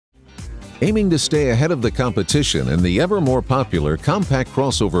aiming to stay ahead of the competition in the ever more popular compact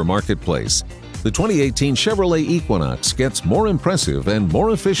crossover marketplace. The 2018 Chevrolet Equinox gets more impressive and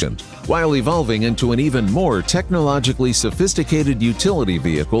more efficient while evolving into an even more technologically sophisticated utility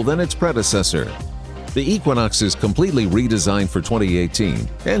vehicle than its predecessor. The Equinox is completely redesigned for 2018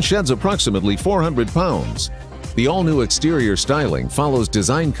 and sheds approximately 400 pounds. The all-new exterior styling follows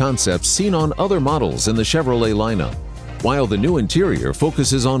design concepts seen on other models in the Chevrolet lineup, while the new interior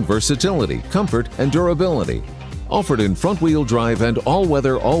focuses on versatility, comfort, and durability. Offered in front-wheel drive and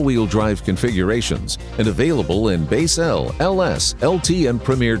all-weather all-wheel drive configurations and available in Base L, LS, LT, and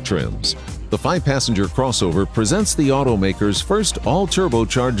Premier trims. The 5-passenger crossover presents the automaker's first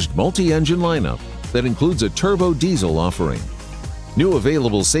all-turbocharged multi-engine lineup that includes a turbo diesel offering. New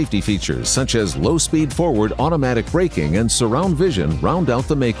available safety features such as low-speed forward automatic braking and surround vision round out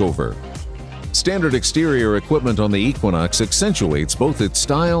the makeover. Standard exterior equipment on the Equinox accentuates both its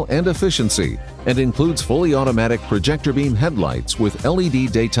style and efficiency and includes fully automatic projector beam headlights with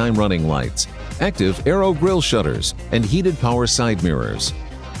LED daytime running lights, active aero grille shutters, and heated power side mirrors.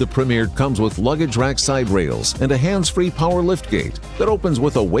 The Premier comes with luggage rack side rails and a hands-free power liftgate that opens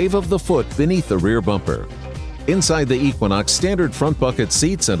with a wave of the foot beneath the rear bumper. Inside the Equinox, standard front bucket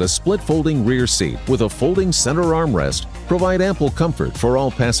seats and a split folding rear seat with a folding center armrest provide ample comfort for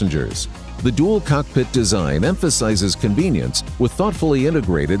all passengers. The dual cockpit design emphasizes convenience with thoughtfully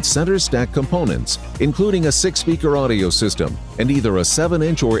integrated center stack components, including a 6-speaker audio system and either a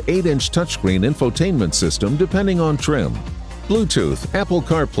 7-inch or 8-inch touchscreen infotainment system depending on trim. Bluetooth, Apple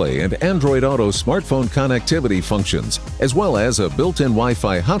CarPlay, and Android Auto smartphone connectivity functions, as well as a built-in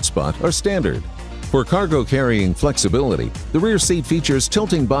Wi-Fi hotspot, are standard. For cargo carrying flexibility, the rear seat features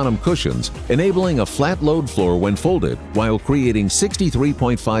tilting bottom cushions, enabling a flat load floor when folded while creating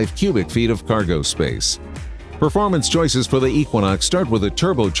 63.5 cubic feet of cargo space. Performance choices for the Equinox start with a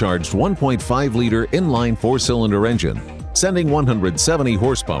turbocharged 1.5-liter inline 4-cylinder engine, sending 170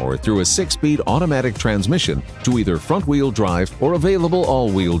 horsepower through a 6-speed automatic transmission to either front-wheel drive or available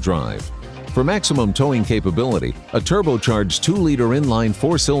all-wheel drive. For maximum towing capability, a turbocharged 2-liter inline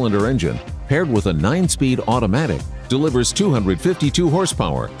 4-cylinder engine paired with a 9-speed automatic delivers 252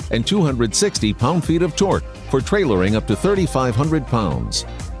 horsepower and 260 pound-feet of torque for trailering up to 3,500 pounds.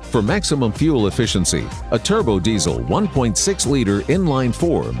 For maximum fuel efficiency, a turbo diesel 1.6-liter inline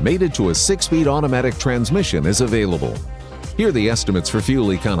 4 mated to a 6-speed automatic transmission is available. Here are the estimates for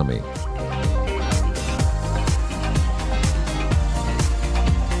fuel economy.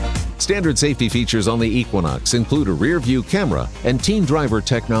 Standard safety features on the Equinox include a rear-view camera and Teen Driver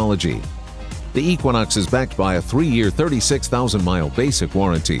technology. The Equinox is backed by a 3-year 36,000-mile basic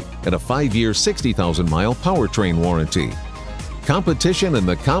warranty and a 5-year 60,000-mile powertrain warranty. Competition in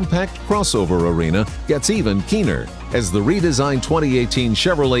the compact crossover arena gets even keener as the redesigned 2018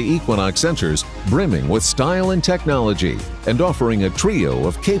 Chevrolet Equinox enters, brimming with style and technology and offering a trio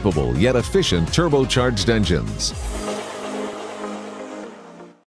of capable yet efficient turbocharged engines.